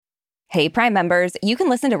Hey, Prime members, you can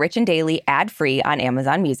listen to Rich and Daily ad-free on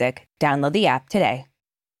Amazon Music. Download the app today.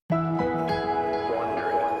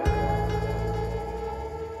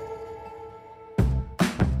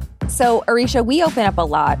 So, Arisha, we open up a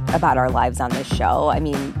lot about our lives on this show. I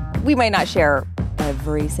mean, we might not share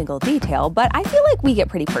every single detail, but I feel like we get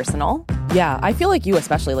pretty personal. Yeah, I feel like you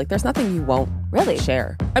especially. Like, there's nothing you won't really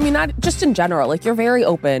share. I mean, not just in general. Like, you're very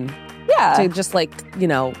open to just, like, you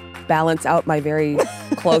know, balance out my very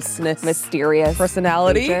closeness, mysterious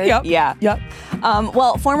personality. Yep. Yeah. Yep.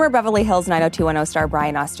 Well, former Beverly Hills 90210 star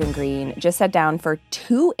Brian Austin Green just sat down for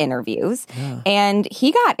 2 interviews, and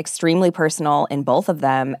he got extremely personal in both of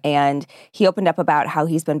them, and he opened up about how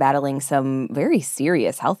he's been battling some very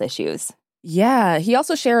serious health issues. Yeah, he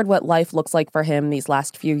also shared what life looks like for him these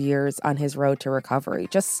last few years on his road to recovery.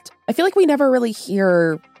 I feel like we never really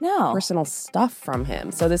hear personal stuff from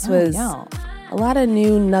him. So this was a lot of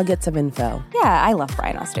new nuggets of info. Yeah, I love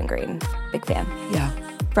Brian Austin Green. Big fan. Yeah.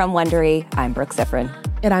 From Wondery, I'm Brooke Siffrin.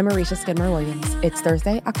 And I'm Arisha Skidmore-Williams. It's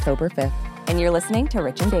Thursday, October 5th. And you're listening to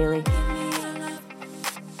Rich and Daily.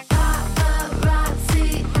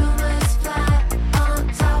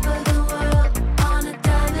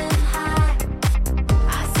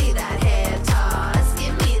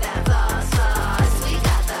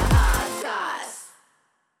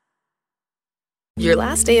 Your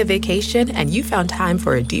last day of vacation and you found time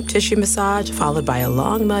for a deep tissue massage followed by a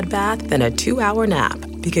long mud bath, then a 2-hour nap.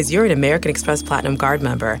 Because you're an American Express Platinum Card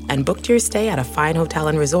member and booked your stay at a fine hotel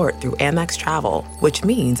and resort through Amex Travel, which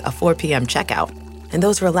means a 4 p.m. checkout. And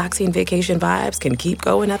those relaxing vacation vibes can keep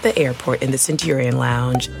going at the airport in the Centurion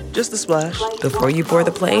Lounge. Just a splash. Before you board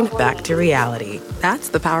the plane, back to reality. That's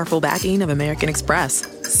the powerful backing of American Express.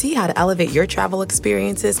 See how to elevate your travel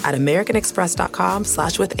experiences at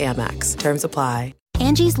americanexpress.com/withAmex. Terms apply.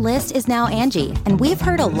 Angie's List is now Angie, and we've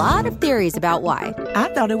heard a lot of theories about why. I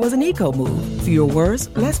thought it was an eco move. Fewer words,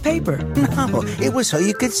 less paper. No, it was so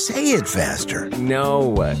you could say it faster.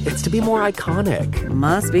 No, it's to be more iconic.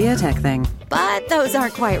 Must be a tech thing. But those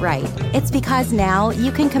aren't quite right. It's because now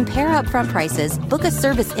you can compare upfront prices, book a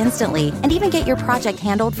service instantly, and even get your project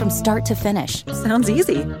handled from start to finish. Sounds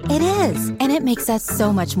easy. It is, and it makes us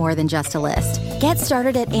so much more than just a list. Get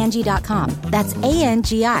started at Angie.com. That's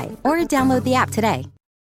ANGI, or download the app today.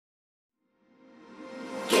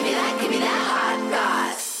 Give me that hot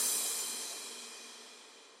goss.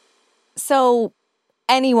 So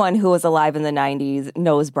anyone who was alive in the 90s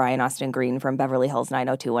knows Brian Austin Green from Beverly Hills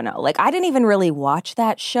 90210. Like, I didn't even really watch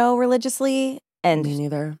that show religiously. And me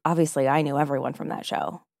neither. Obviously, I knew everyone from that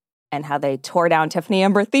show and how they tore down Tiffany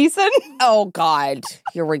Amber Thiessen. Oh, God.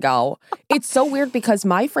 Here we go. It's so weird because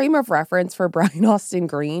my frame of reference for Brian Austin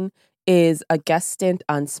Green is a guest stint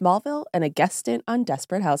on Smallville and a guest stint on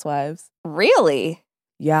Desperate Housewives. Really?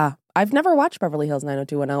 Yeah. I've never watched Beverly Hills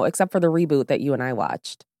 90210 except for the reboot that you and I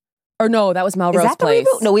watched. Or no, that was Melrose Place. The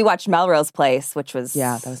reboot? No, we watched Melrose Place, which was...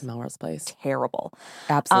 Yeah, that was Melrose Place. Terrible.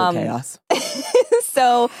 Absolute chaos.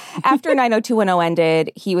 So after 90210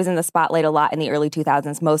 ended, he was in the spotlight a lot in the early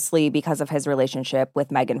 2000s, mostly because of his relationship with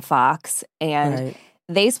Megan Fox. And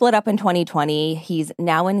they split up in 2020. He's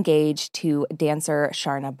now engaged to dancer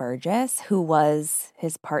Sharna Burgess, who was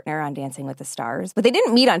his partner on Dancing with the Stars. But they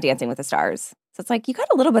didn't meet on Dancing with the Stars. So it's like, you got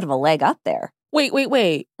a little bit of a leg up there.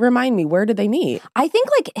 Wait. Remind me, where did they meet? I think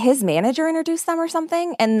like his manager introduced them or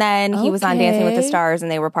something. And then he was on Dancing with the Stars and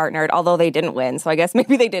they were partnered, although they didn't win. So I guess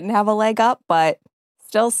maybe they didn't have a leg up, but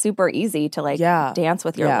still super easy to like dance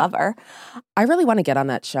with your lover. I really want to get on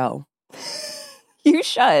that show. You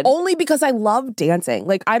should. Only because I love dancing.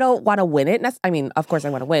 Like, I don't want to win it. I mean, of course I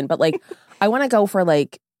want to win, but like, I want to go for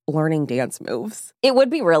like learning dance moves. It would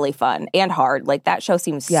be really fun and hard. Like, that show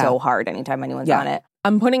seems so hard anytime anyone's on it.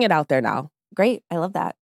 I'm putting it out there now. Great. I love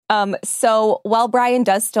that. So while Brian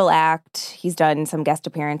does still act, he's done some guest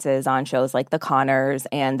appearances on shows like The Conners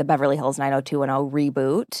and the Beverly Hills 90210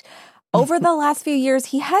 reboot. Over the last few years,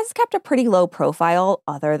 he has kept a pretty low profile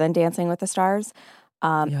other than Dancing with the Stars.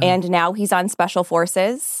 And now he's on Special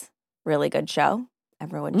Forces. Really good show.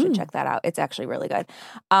 Everyone should check that out. It's actually really good.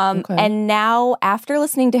 And now, after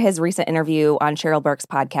listening to his recent interview on Cheryl Burke's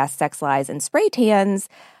podcast, Sex, Lies, and Spray Tans,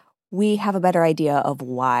 we have a better idea of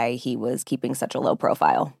why he was keeping such a low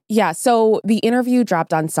profile. Yeah, so the interview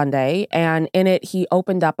dropped on Sunday, and in it, he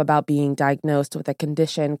opened up about being diagnosed with a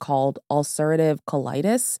condition called ulcerative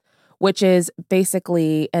colitis, which is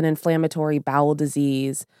basically an inflammatory bowel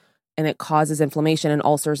disease, and it causes inflammation and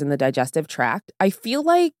ulcers in the digestive tract. I feel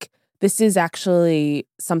like this is actually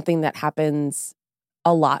something that happens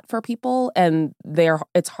a lot for people, and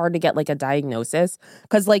it's hard to get like a diagnosis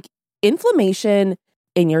because like inflammation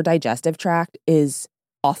in your digestive tract is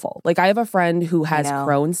awful. Like I have a friend who has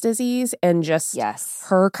Crohn's disease and just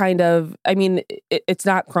her kind of, I mean, it's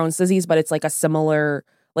not Crohn's disease, but it's like a similar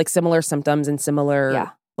symptoms and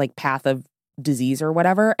similar like path of disease or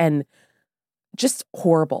whatever. And just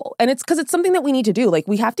horrible. And it's because it's something that we need to do. Like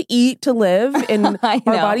we have to eat to live and our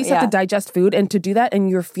bodies have to digest food. And to do that and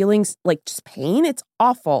you're feeling like just pain, it's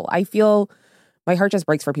awful. I feel my heart just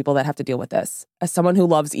breaks for people that have to deal with this as someone who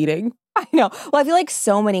loves eating. I know. Well, I feel like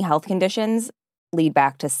so many health conditions lead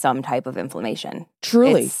back to some type of inflammation.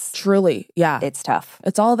 Truly. Yeah. It's tough.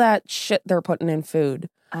 It's all that shit they're putting in food.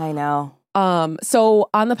 I know. So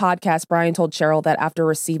on the podcast, Brian told Cheryl that after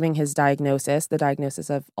receiving his diagnosis, the diagnosis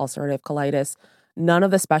of ulcerative colitis, none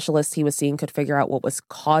of the specialists he was seeing could figure out what was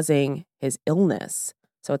causing his illness.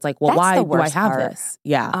 So it's like, well, why do I have this?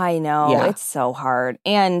 Yeah. I know. Yeah. It's so hard.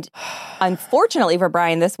 And unfortunately for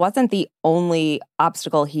Brian, this wasn't the only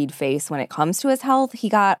obstacle he'd face when it comes to his health. He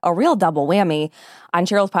got a real double whammy. On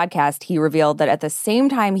Cheryl's podcast, he revealed that at the same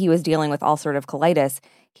time he was dealing with ulcerative colitis,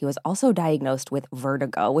 he was also diagnosed with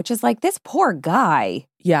vertigo, which is like, this poor guy.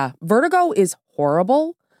 Yeah. Vertigo is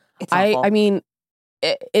horrible. It's awful. I mean,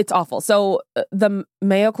 it's awful. So the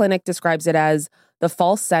Mayo Clinic describes it as the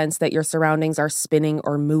false sense that your surroundings are spinning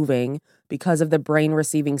or moving because of the brain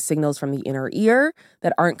receiving signals from the inner ear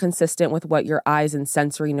that aren't consistent with what your eyes and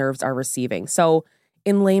sensory nerves are receiving. So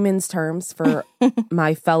in layman's terms, for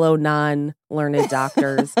my fellow non-learned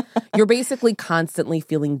doctors, you're basically constantly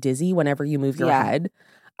feeling dizzy whenever you move your head.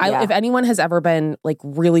 If anyone has ever been like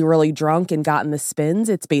really, really drunk and gotten the spins,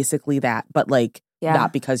 it's basically that, but like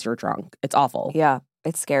not because you're drunk. It's awful. Yeah,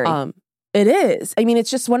 it's scary. It is. I mean, it's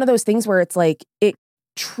just one of those things where it's like, it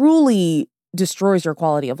truly destroys your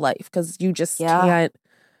quality of life because you just can't,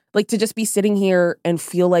 like to just be sitting here and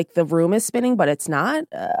feel like the room is spinning, but it's not.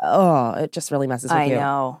 It just really messes with you.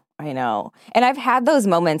 I know. And I've had those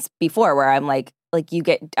moments before where I'm like you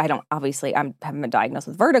get, I haven't been diagnosed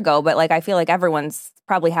with vertigo, but like I feel like everyone's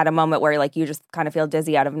probably had a moment where like you just kind of feel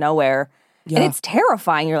dizzy out of nowhere. Yeah. And it's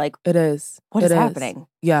terrifying. You're like, it is. What is happening?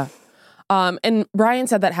 Yeah. And Brian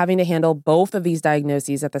said that having to handle both of these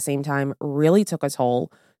diagnoses at the same time really took a toll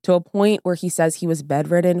to a point where he says he was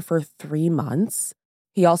bedridden for 3 months.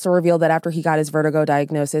 He also revealed that after he got his vertigo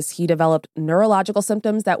diagnosis, he developed neurological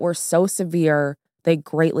symptoms that were so severe they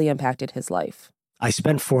greatly impacted his life. I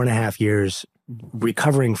spent 4.5 years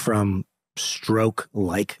recovering from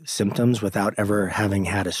stroke-like symptoms without ever having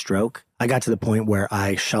had a stroke. I got to the point where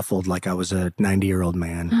I shuffled like I was a 90-year-old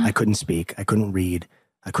man. I couldn't speak. I couldn't read.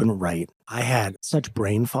 I couldn't write. I had such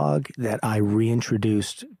brain fog that I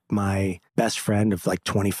reintroduced my best friend of like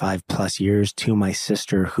 25 plus years to my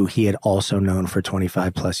sister, who he had also known for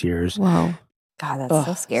 25 plus years. Wow. God, that's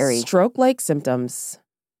so scary. Stroke-like symptoms.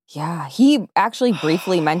 Yeah, he actually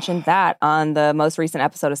briefly mentioned that on the most recent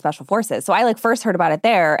episode of Special Forces. So I like first heard about it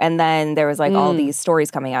there, and then there was like all these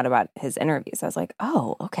stories coming out about his interviews. I was like,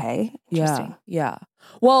 oh, okay, interesting. Yeah.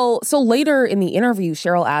 Well, so later in the interview,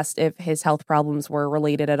 Cheryl asked if his health problems were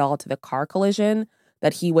related at all to the car collision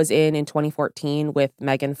that he was in 2014 with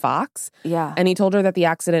Megan Fox. Yeah. And he told her that the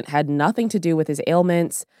accident had nothing to do with his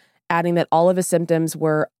ailments, adding that all of his symptoms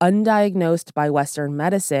were undiagnosed by Western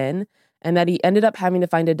medicine, and that he ended up having to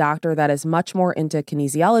find a doctor that is much more into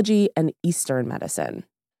kinesiology and Eastern medicine.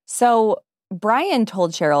 So Brian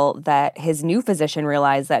told Cheryl that his new physician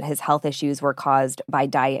realized that his health issues were caused by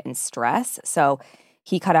diet and stress. So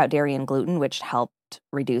he cut out dairy and gluten, which helped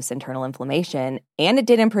reduce internal inflammation, and it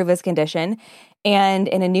did improve his condition. And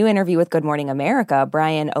in a new interview with Good Morning America,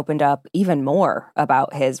 Brian opened up even more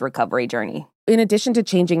about his recovery journey. In addition to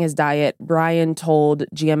changing his diet, Brian told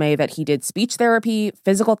GMA that he did speech therapy,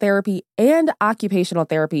 physical therapy, and occupational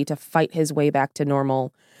therapy to fight his way back to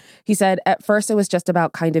normal. He said, at first it was just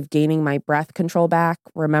about kind of gaining my breath control back,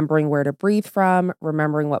 remembering where to breathe from,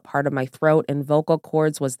 remembering what part of my throat and vocal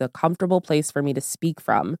cords was the comfortable place for me to speak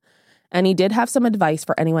from. And he did have some advice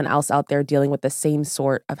for anyone else out there dealing with the same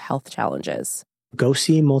sort of health challenges. Go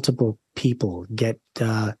see multiple people, get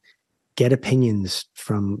opinions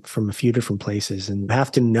from a few different places, and you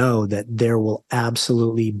have to know that there will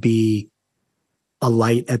absolutely be a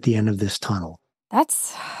light at the end of this tunnel.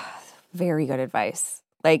 That's very good advice.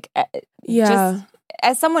 Like, just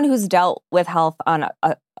as someone who's dealt with health on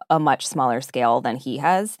a much smaller scale than he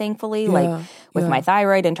has, thankfully, like with my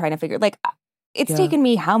thyroid and trying to figure, like, it's taken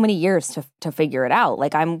me how many years to figure it out?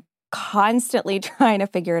 Like, I'm constantly trying to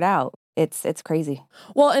figure it out. It's crazy.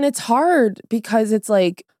 Well, and it's hard because it's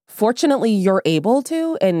like, fortunately, you're able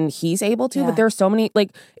to, and he's able to, but there's so many,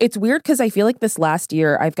 like, it's weird because I feel like this last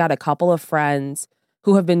year, I've got a couple of friends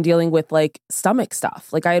who have been dealing with like stomach stuff.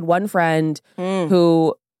 Like I had one friend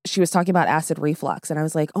who she was talking about acid reflux. And I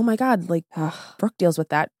was like, oh my God, like Brooke deals with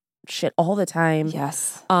that shit all the time.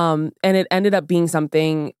 Yes. And it ended up being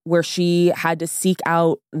something where she had to seek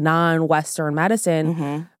out non-Western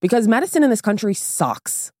medicine because medicine in this country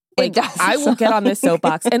sucks. Like, it does. I will get on this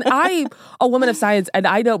soapbox. And I'm a woman of science, and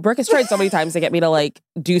I know Brooke has tried so many times to get me to like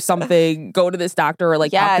do something, go to this doctor or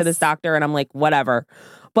like talk to this doctor, and I'm like, whatever.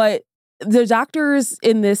 But the doctors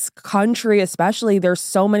in this country, especially, there's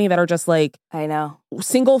so many that are just like, I know,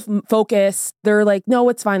 single focused. They're like, no,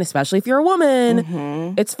 it's fine, especially if you're a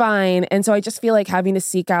woman, it's fine. And so I just feel like having to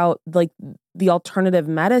seek out like the alternative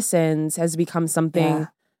medicines has become something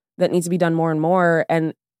that needs to be done more and more.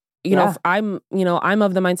 And you know, I'm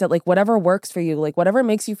of the mindset, like whatever works for you, like whatever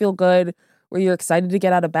makes you feel good, where you're excited to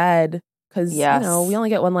get out of bed. Cause you know, we only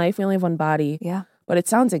get one life, we only have one body. Yeah. But it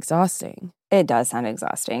sounds exhausting. It does sound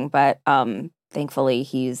exhausting. But thankfully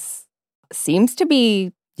seems to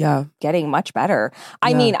be getting much better.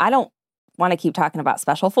 I mean, I don't want to keep talking about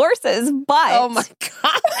Special Forces, but oh my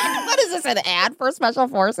God. What is this, an ad for Special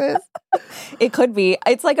Forces? It could be.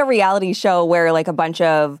 It's like a reality show where like a bunch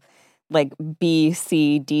of like B,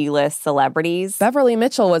 C, D list celebrities. Beverly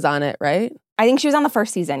Mitchell was on it, right? I think she was on the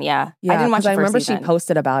first season. Yeah. I didn't watch the first season. I remember she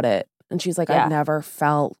posted about it and she's like, I've never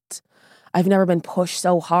been pushed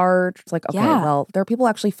so hard. It's like, okay, well, there are people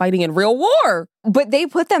actually fighting in real war. But they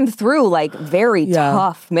put them through like very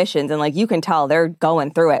tough missions, and like you can tell they're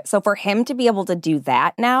going through it. So for him to be able to do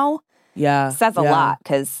that now says a lot,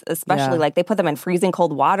 because especially like they put them in freezing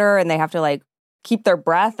cold water and they have to like keep their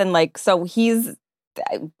breath, and like so he's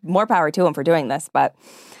more power to him for doing this. But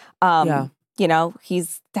you know,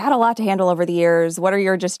 he's had a lot to handle over the years. What are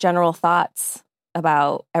your just general thoughts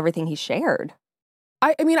about everything he shared?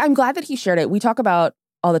 I mean, I'm glad that he shared it. We talk about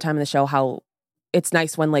all the time in the show how it's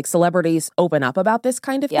nice when like celebrities open up about this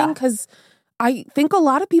kind of thing, because I think a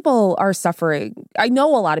lot of people are suffering. I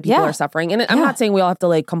know a lot of people are suffering. And I'm not saying we all have to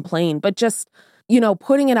like complain, but just, you know,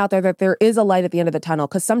 putting it out there that there is a light at the end of the tunnel.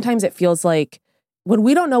 Because sometimes it feels like when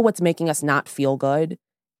we don't know what's making us not feel good,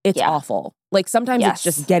 it's awful. Like sometimes it's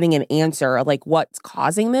just getting an answer of like what's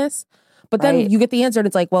causing this. But then you get the answer and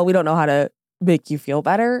it's like, well, we don't know how to make you feel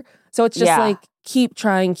better. So it's just like, keep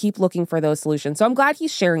trying, keep looking for those solutions. So I'm glad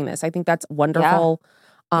he's sharing this. I think that's wonderful.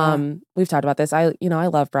 We've talked about this. I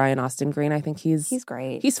love Brian Austin Green. I think he's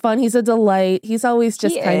great. He's fun. He's a delight. He's always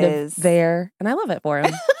just kind of there. And I love it for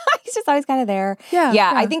him. He's just always kind of there.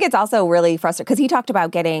 Yeah. I think it's also really frustrating because he talked about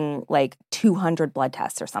getting like 200 blood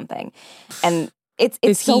tests or something. And it's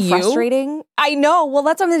so frustrating. I know. Well,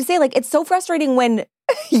 that's what I'm going to say. Like, it's so frustrating when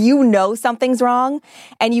you know something's wrong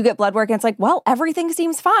and you get blood work and it's like, well, everything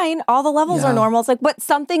seems fine. All the levels are normal. It's like, but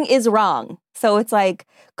something is wrong. So it's like,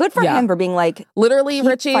 good for him for being like, literally,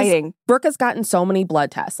 Richie, fighting. Brooke has gotten so many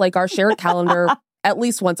blood tests. Like our shared calendar, at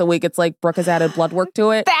least once a week, it's like Brooke has added blood work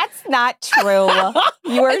to it. That's not true.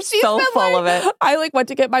 You are so full of it. I like went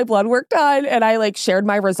to get my blood work done and I like shared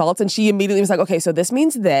my results and she immediately was like, okay, so this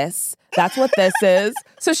means this. That's what this is.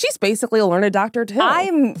 So she's basically a learned doctor too.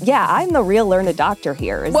 I'm the real learned doctor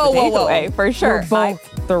here is the takeaway, for sure. We're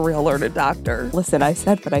both the real learned doctor. Listen, I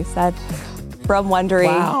said what I said. From Wondery,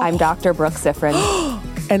 I'm Dr. Brooke Siffrin.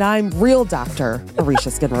 And I'm real Dr.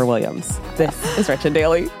 Arisha Skidmore-Williams. This is Rich and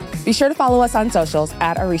Daily. Be sure to follow us on socials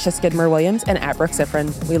at Arisha Skidmore-Williams and at Brooke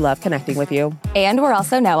Siffrin. We love connecting with you. And we're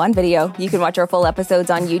also now on video. You can watch our full episodes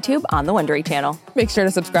on YouTube on the Wondery channel. Make sure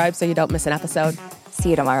to subscribe so you don't miss an episode.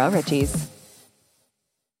 See you tomorrow, Richies.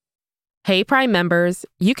 Hey, Prime members,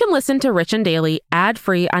 you can listen to Rich and Daily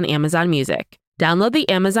ad-free on Amazon Music. Download the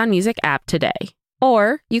Amazon Music app today.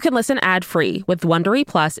 Or you can listen ad-free with Wondery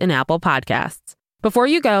Plus in Apple Podcasts. Before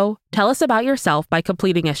you go, tell us about yourself by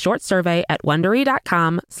completing a short survey at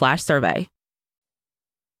Wondery.com/survey.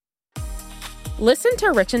 Listen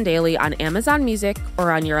to Rich and Daily on Amazon Music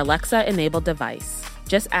or on your Alexa-enabled device.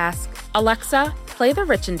 Just ask, Alexa, play the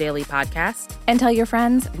Rich and Daily podcast. And tell your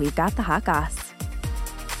friends we've got the hot goss.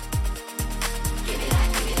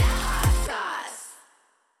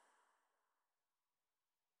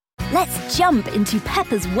 Let's jump into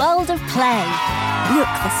Peppa's world of play. Look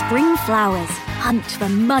for spring flowers, hunt for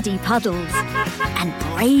muddy puddles, and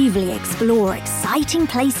bravely explore exciting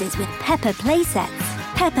places with Peppa playsets.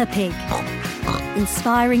 Peppa Pig,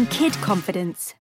 inspiring kid confidence.